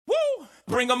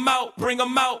Bring them out, bring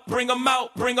them out, bring them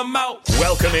out, bring them out.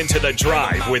 Welcome into The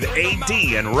Drive with AD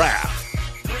and Raph.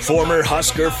 Former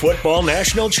Husker football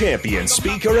national champion,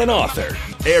 speaker, and author,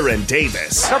 Aaron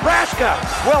Davis. Nebraska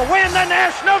will win the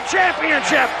national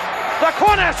championship. The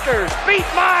Cornhuskers beat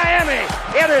Miami.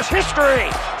 It is history,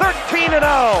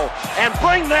 13-0, and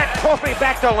bring that trophy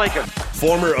back to Lincoln.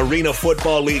 Former Arena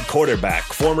Football League quarterback,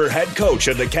 former head coach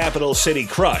of the Capital City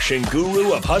Crush, and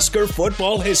guru of Husker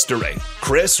football history,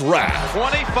 Chris Rapp.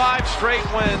 25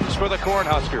 straight wins for the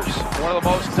Cornhuskers. One of the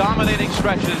most dominating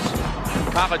stretches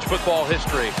in college football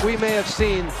history. We may have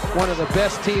seen one of the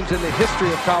best teams in the history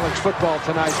of college football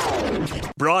tonight.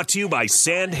 Brought to you by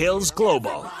Sandhills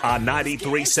Global on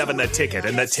 93.7 The Ticket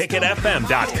and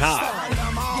theticketfm.com.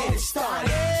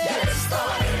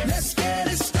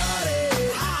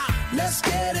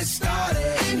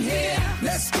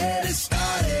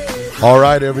 All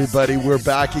right, everybody, we're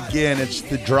back again. It's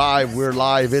The Drive. We're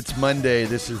live. It's Monday.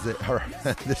 This is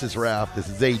Raph. This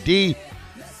is AD.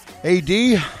 AD,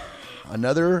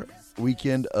 another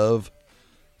weekend of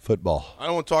football. I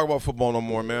don't want to talk about football no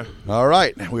more, man. All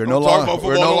right, we are no longer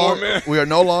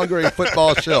a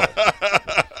football show.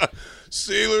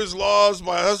 Steelers lost.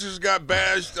 My Huskers got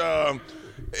bashed.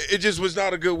 It just was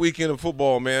not a good weekend of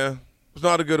football, man. It was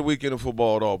not a good weekend of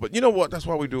football at all. But you know what? That's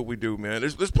why we do what we do, man.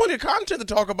 There's plenty of content to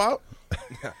talk about.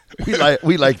 we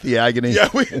like the agony. Yeah,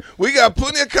 we got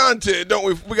plenty of content, don't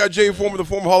we? We got Jay Foreman, the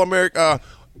former Hall of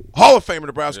Famer,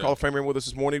 Nebraska Hall of Famer, with us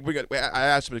this morning. I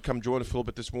asked him to come join us a little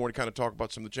bit this morning, kind of talk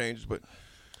about some of the changes. But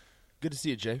good to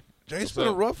see you, Jay. Jay's been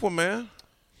a rough one, man.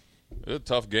 It was a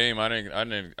tough game. I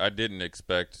didn't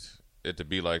expect it to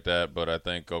be like that, but I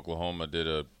think Oklahoma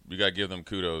you got to give them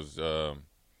kudos.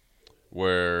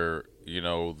 Where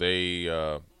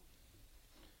they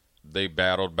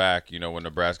battled back. When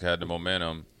Nebraska had the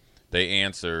momentum, they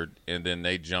answered, and then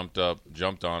they jumped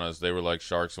on us. They were like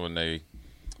sharks when they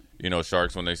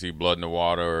see blood in the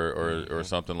water or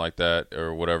something like that,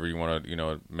 or whatever you want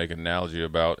to make an analogy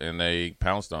about, and they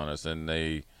pounced on us, and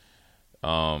they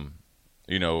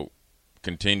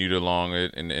continued along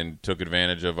it and took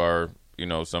advantage of our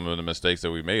some of the mistakes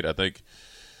that we made. I think.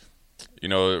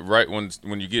 Right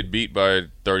when you get beat by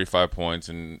 35 points,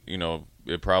 and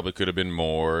it probably could have been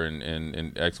more,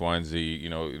 and X, Y, and Z.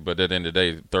 But at the end of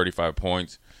the day, 35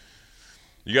 points.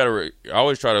 You got to. I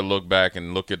always try to look back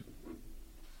and look at.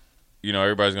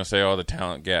 Everybody's gonna say, "Oh, the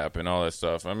talent gap" and all that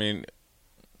stuff. I mean,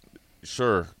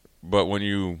 sure, but when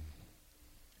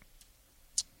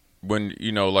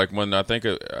I think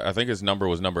his number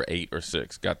was number 8 or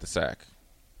 6, got the sack,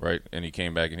 right, and he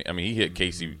came back and he hit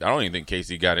Casey. I don't even think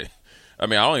Casey got it. I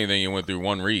don't even think he went through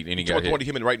one read and he got hit. What,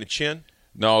 hit him right in the chin?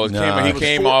 No, he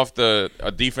came off the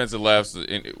defensive left.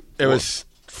 It was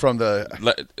from the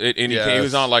and he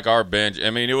was on like our bench.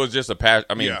 It was just a pass.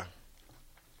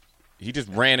 He just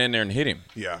ran in there and hit him.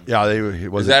 Yeah.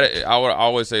 I would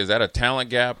always say, is that a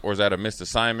talent gap, or is that a missed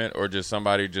assignment, or just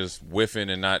somebody just whiffing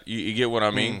and not? You get what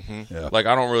I mean? Mm-hmm. Yeah. Like,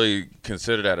 I don't really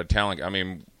consider that a talent.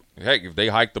 Heck, if they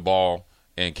hike the ball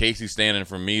and Casey's standing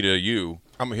from me to you,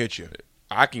 I'm gonna hit you.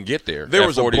 I can get there. There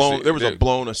was a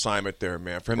blown assignment there,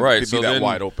 man, for him to be that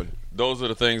wide open. Those are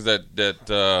the things that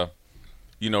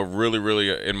really,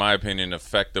 really, in my opinion,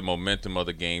 affect the momentum of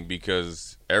the game,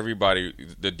 because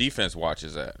the defense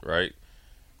watches that, right?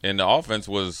 And the offense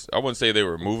was, I wouldn't say they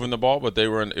were moving the ball, but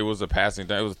it was a passing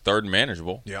thing. It was third and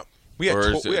manageable. Yeah. We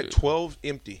had 12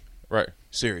 empty. Right.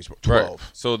 Series, 12. Right.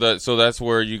 So that's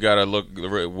where you got to look.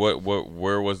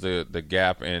 Where was the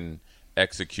gap in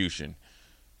execution,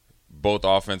 both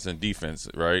offense and defense,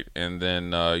 right? And then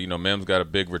Mims got a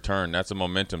big return. That's a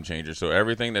momentum changer. So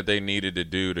everything that they needed to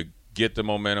do to get the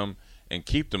momentum and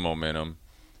keep the momentum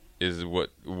is what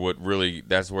really,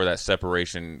 that's where that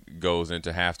separation goes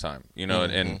into halftime.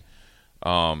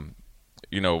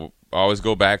 I always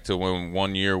go back to when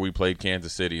one year we played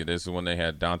Kansas City. This is when they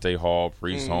had Dante Hall,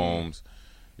 Priest Holmes.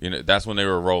 That's when they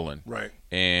were rolling. Right.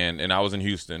 And I was in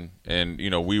Houston, and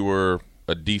we were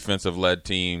a defensive-led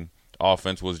team.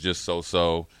 Offense was just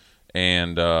so-so,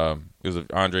 and it was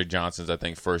Andre Johnson's, I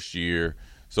think, first year.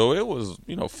 So it was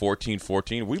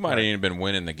 14-14. We might have even been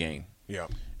winning the game. Yeah.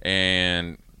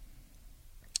 And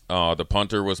the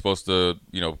punter was supposed to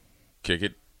kick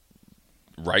it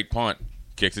right punt,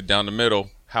 kicks it down the middle,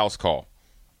 house call,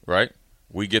 right?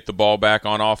 We get the ball back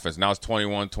on offense. Now it's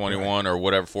 21-21 or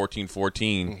whatever,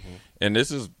 14-14. And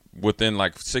this is within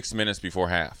like 6 minutes before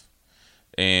half.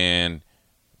 And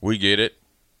we get it,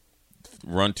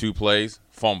 run 2 plays,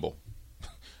 fumble.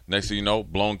 Next thing you know,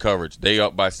 blown coverage. They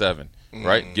up by 7,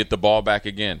 right? Get the ball back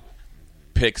again,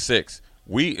 pick 6.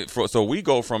 So we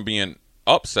go from being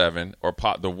up 7 or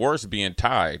the worst being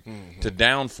tied to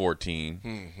down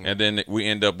 14, and then we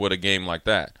end up with a game like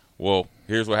that. Well,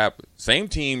 here's what happened. Same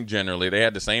team generally. They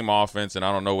had the same offense, and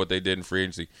I don't know what they did in free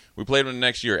agency. We played them the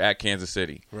next year at Kansas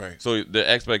City. Right. So the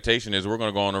expectation is we're going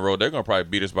to go on the road. They're going to probably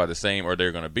beat us by the same, or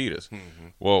they're going to beat us.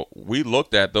 Well, we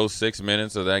looked at those 6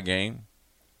 minutes of that game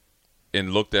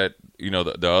and looked at,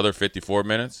 the other 54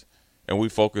 minutes, and we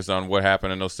focused on what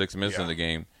happened in those 6 minutes in the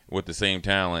game with the same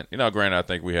talent. Granted, I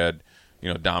think we had,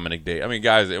 Dominic Day. I mean,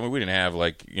 guys, we didn't have,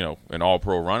 an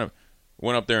all-pro run.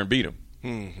 Went up there and beat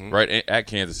them, right, at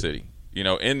Kansas City.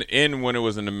 In when it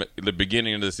was in the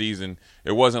beginning of the season,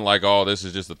 it wasn't like, oh, this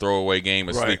is just a throwaway game,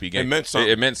 a sleepy game. It meant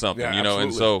something. It meant something, yeah, and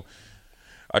absolutely. so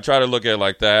I try to look at it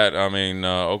like that. I mean,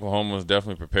 Oklahoma was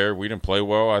definitely prepared. We didn't play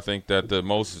well. I think that the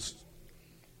most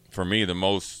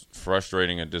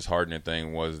frustrating and disheartening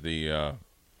thing was the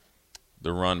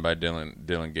run by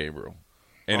Dylan Gabriel.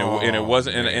 And it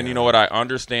wasn't, and you know what? I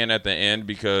understand at the end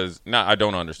because I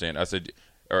don't understand. I said,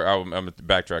 or I'm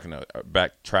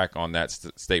backtrack on that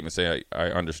statement. Say I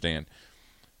understand.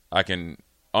 I can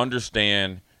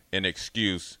understand an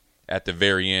excuse at the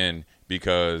very end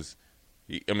because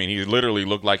he literally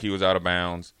looked like he was out of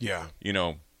bounds. Yeah.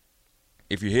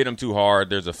 If you hit him too hard,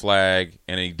 there's a flag,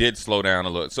 and he did slow down a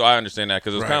little. So I understand that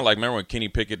because it was kind of like, remember when Kenny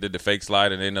Pickett did the fake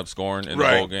slide and ended up scoring in the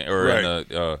bowl game or in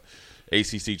the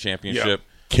ACC championship. Yep.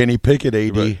 Kenny Pickett,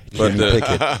 AD.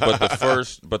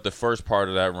 But the first part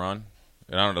of that run,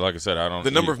 and I don't know. Like I said, I don't.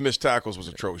 The number of missed tackles was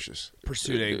atrocious.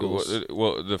 Pursuit angles.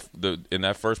 Well, in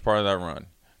that first part of that run,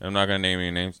 I'm not going to name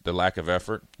any names. The lack of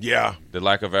effort. Yeah. The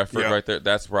lack of effort right there.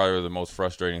 That's probably the most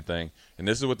frustrating thing. And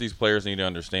this is what these players need to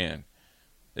understand: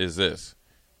 is this.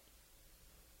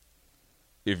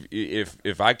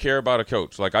 If I care about a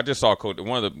coach, like I just saw Coach,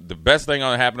 one of the best thing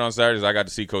that happened on Saturday is I got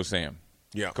to see Coach Sam.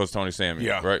 Yeah. Coach Tony Samuel.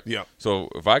 Yeah. Right? Yeah. So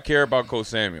if I care about Coach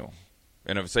Samuel,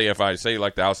 and if I say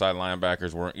like the outside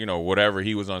linebackers were, whatever,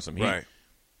 he was on some heat,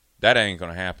 that ain't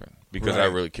going to happen because I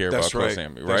really care about Coach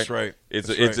Samuel. Right? That's right.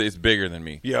 It's bigger than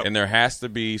me. Yep. And there has to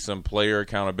be some player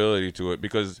accountability to it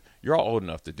because you're all old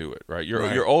enough to do it, right?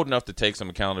 You're old enough to take some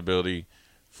accountability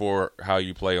for how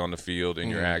you play on the field and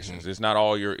your actions. It's not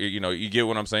all you get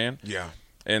what I'm saying? Yeah.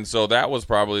 And so that was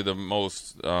probably the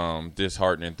most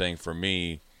disheartening thing for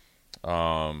me,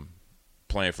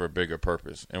 playing for a bigger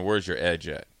purpose. And where's your edge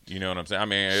at? You know what I'm saying? I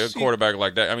mean, a quarterback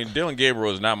like that. I mean, Dylan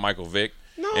Gabriel is not Michael Vick.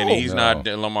 No. And he's not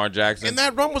Lamar Jackson. And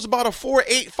that run was about a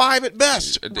 4.85 at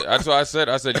best. That's what I said.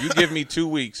 I said, you give me 2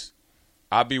 weeks,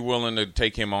 I'd be willing to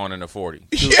take him on in a 40.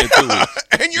 In 2 weeks.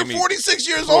 And you're 46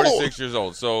 years old. 46 years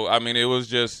old. So, I mean, it was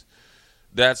just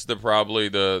 – that's probably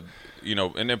the –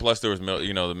 and then plus there was,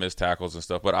 the missed tackles and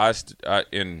stuff. But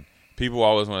and people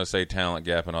always want to say talent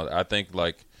gap and all that. I think,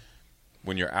 like,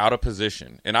 when you're out of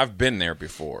position – and I've been there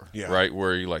before, right,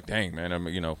 where you're like, dang, man,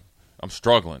 I'm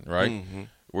struggling, right? Mm-hmm.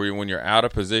 When you're out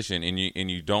of position and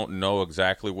you don't know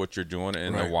exactly what you're doing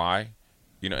and the why –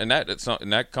 and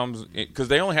that comes because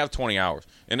they only have 20 hours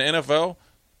in the NFL.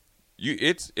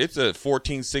 It's a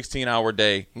 14, 16-hour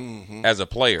day as a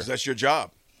player. That's your job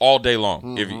all day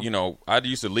long. If I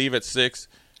used to leave at 6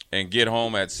 and get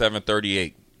home at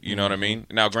 7:38. You know what I mean?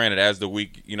 Now, granted, as the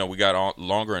week, we got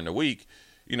longer in the week.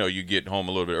 You get home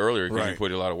a little bit earlier because you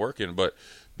put a lot of work in. But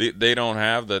they don't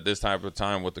have this type of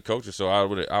time with the coaches. So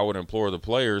I would implore the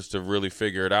players to really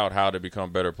figure it out how to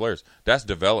become better players. That's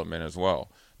development as well.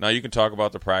 Now, you can talk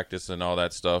about the practice and all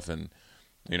that stuff, and,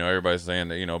 everybody's saying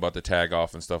that, about the tag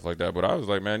off and stuff like that. But I was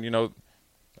like, man,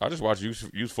 I just watched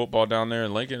youth football down there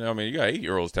in Lincoln. I mean, you got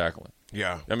 8-year-olds tackling.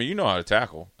 Yeah. I mean, you know how to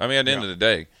tackle. I mean, at the end of the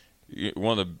day,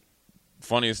 one of the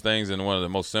funniest things and one of the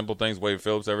most simple things Wade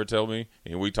Phillips ever told me,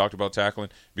 and we talked about tackling,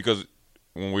 because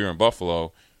when we were in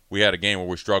Buffalo, we had a game where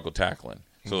we struggled tackling.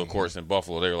 So, of course, in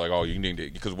Buffalo, they were like, oh, you need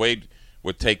to – because Wade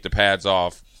would take the pads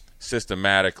off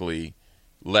systematically –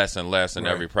 less and less in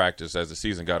every practice as the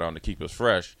season got on to keep us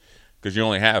fresh because you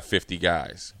only have 50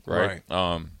 guys, right?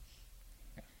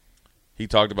 He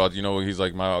talked about, he's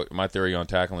like, my theory on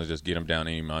tackling is just get him down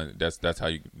any mind. That's how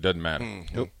you – doesn't matter.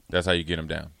 That's how you get him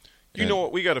down. You know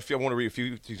what? I want to read a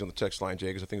few of these on the text line, Jay,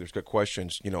 because I think there's good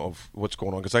questions, of what's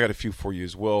going on. Because I got a few for you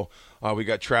as well. We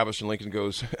got Travis in Lincoln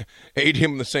goes, aid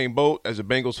him in the same boat. As a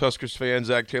Bengals Huskers fan,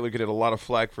 Zach Taylor getting a lot of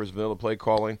flack for his vanilla play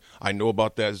calling. I know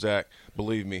about that, Zach.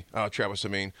 Believe me, Travis.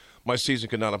 My season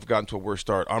could not have gotten to a worse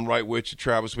start. I'm right with you,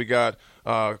 Travis. We got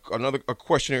a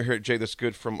question here, Jay, that's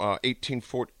good from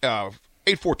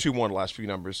 8421, last few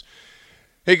numbers.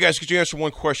 Hey, guys, could you answer one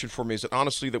question for me? Is it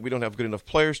honestly that we don't have good enough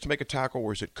players to make a tackle,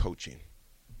 or is it coaching?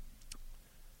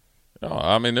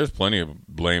 No, there's plenty of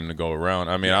blame to go around.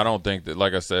 I don't think that,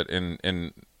 like I said,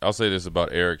 and I'll say this about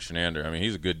Eric Shenander. I mean,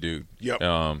 he's a good dude. Yep.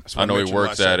 I know he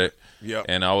works at it. Yep.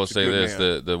 And I will say this: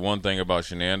 man. the one thing about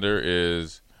Shenander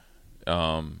is,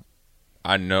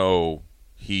 I know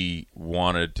he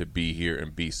wanted to be here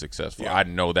and be successful. Yep. I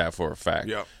know that for a fact.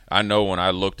 Yep. I know when I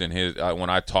looked in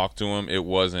when I talked to him, it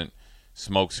wasn't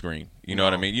smokescreen. You know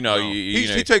what I mean? You know,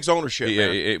 he takes ownership.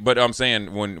 Man. But I'm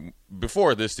saying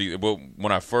before this season,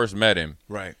 when I first met him,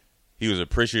 right. He was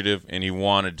appreciative and he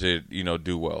wanted to,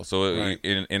 do well. So, right.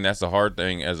 And that's the hard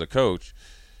thing as a coach,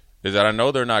 is that I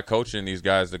know they're not coaching these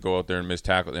guys to go out there and miss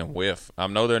tackles and whiff. I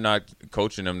know they're not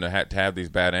coaching them to have these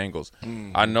bad angles.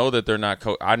 Mm. I know that they're not.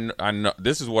 I know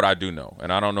this is what I do know,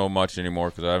 and I don't know much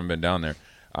anymore because I haven't been down there.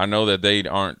 I know that they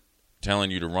aren't telling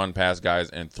you to run past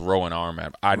guys and throw an arm at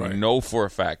them. I know for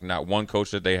a fact not one coach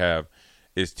that they have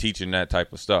is teaching that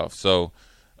type of stuff. So,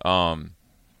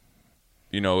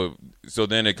 so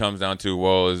then it comes down to,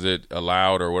 well, is it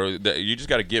allowed or whatever? You just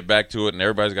got to get back to it, and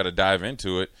everybody's got to dive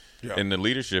into it, and the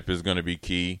leadership is going to be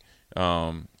key.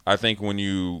 I think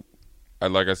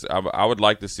like I said, I would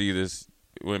like to see this.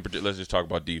 Let's just talk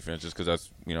about defense, just because that's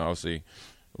obviously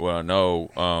what I know.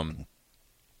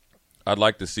 I'd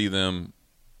like to see them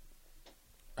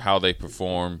how they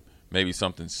perform, maybe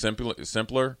something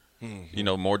simpler,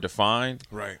 mm-hmm. More defined,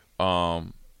 right?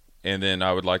 And then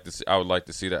I would like to see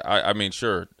that. I mean,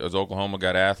 sure, as Oklahoma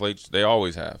got athletes, they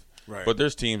always have. Right. But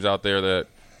there's teams out there that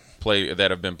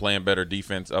have been playing better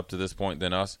defense up to this point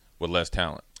than us with less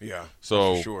talent. Yeah.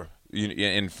 So for sure.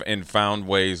 And found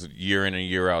ways year in and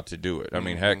year out to do it. I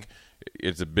mean, heck,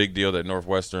 it's a big deal that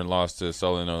Northwestern lost to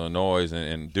Southern Illinois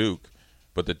and Duke,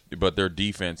 but their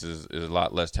defense is a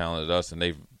lot less talented than us, and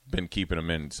they've been keeping them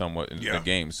in somewhat in the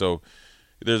game. So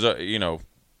there's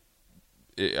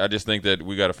I just think that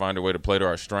we got to find a way to play to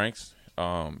our strengths.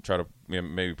 Try to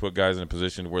maybe put guys in a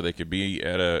position where they could be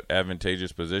at an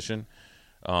advantageous position,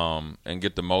 and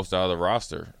get the most out of the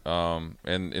roster.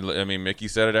 Mickey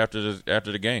said it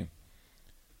after the game.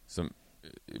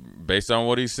 Based on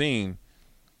what he's seen,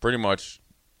 pretty much,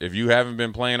 if you haven't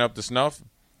been playing up to snuff,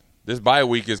 this bye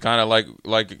week is kind of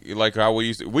like how we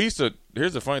used to.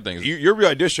 Here's the funny thing: you're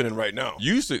re-auditioning right now.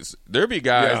 There'd be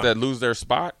guys that lose their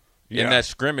spot. In that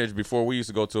scrimmage before we used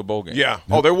to go to a bowl game. Yeah.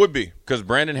 Oh, there would be. Because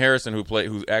Brandon Harrison,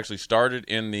 who actually started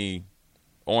in the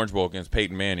Orange Bowl against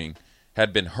Peyton Manning,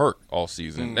 had been hurt all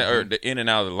season, or in and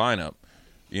out of the lineup,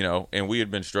 and we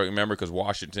had been struggling. Remember, because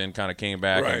Washington kind of came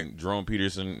back, and Jerome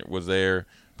Peterson was there,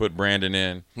 put Brandon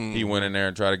in. He went in there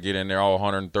and tried to get in there, all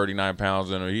 139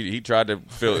 pounds in him. He tried to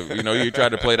fill, he tried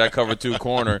to play that cover 2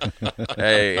 corner,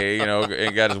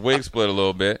 and got his wig split a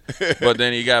little bit. But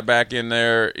then he got back in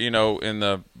there, in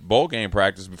the bowl game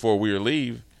practice before we were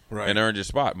leave, and earned his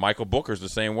spot. Michael Booker's the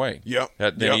same way. Yep.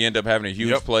 Then he ended up having a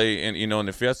huge play in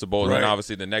the Fiesta Bowl, and then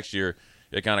obviously the next year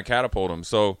it kind of catapulted him.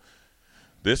 So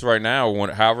this right now,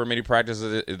 however many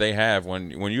practices they have,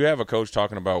 when you have a coach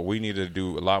talking about we need to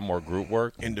do a lot more group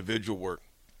work, individual work.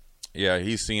 Yeah,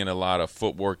 he's seeing a lot of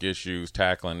footwork issues,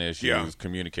 tackling issues,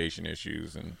 communication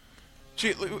issues, and.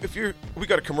 Gee, we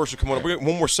got a commercial coming up. We got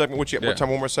one more segment. One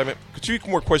more segment. Two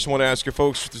more questions I want to ask you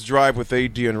folks. This drive with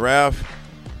AD and Raph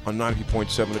on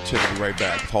 90.7 The Tip. We'll be right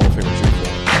back with Hall of Famer Jim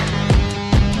Foreman.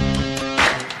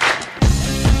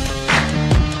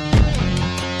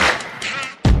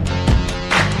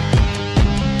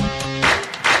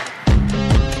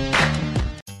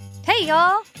 Hey,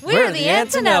 y'all. We're the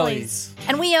Antonellis.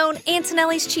 And we own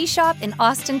Antonelli's Cheese Shop in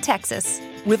Austin, Texas.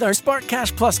 With our Spark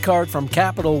Cash Plus card from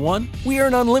Capital One, we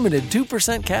earn unlimited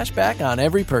 2% cash back on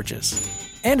every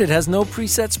purchase. And it has no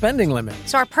preset spending limit.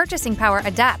 So our purchasing power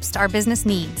adapts to our business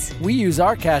needs. We use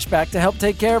our cash back to help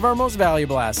take care of our most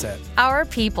valuable asset. Our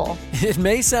people. It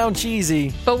may sound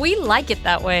cheesy, but we like it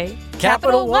that way.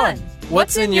 Capital One.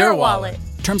 What's in your wallet?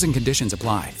 Terms and conditions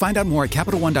apply. Find out more at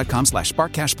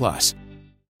CapitalOne.com/SparkCashPlus.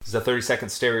 This is a 30-second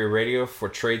stereo radio for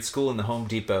Trade School in the Home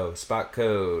Depot. Spot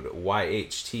code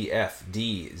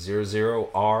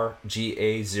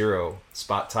YHTFD00RGA0.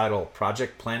 Spot title,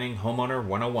 Project Planning Homeowner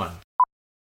 101.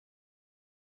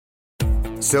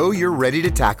 So you're ready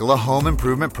to tackle a home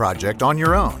improvement project on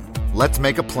your own. Let's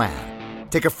make a plan.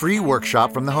 Take a free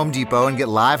workshop from the Home Depot and get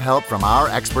live help from our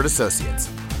expert associates.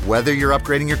 Whether you're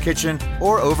upgrading your kitchen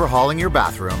or overhauling your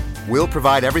bathroom, we'll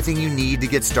provide everything you need to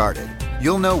get started.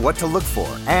 You'll know what to look for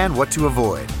and what to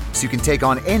avoid, so you can take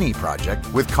on any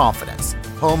project with confidence.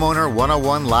 Homeowner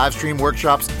 101 live stream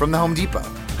workshops from the Home Depot.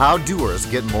 How doers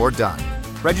get more done.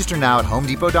 Register now at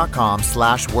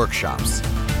homedepot.com/workshops.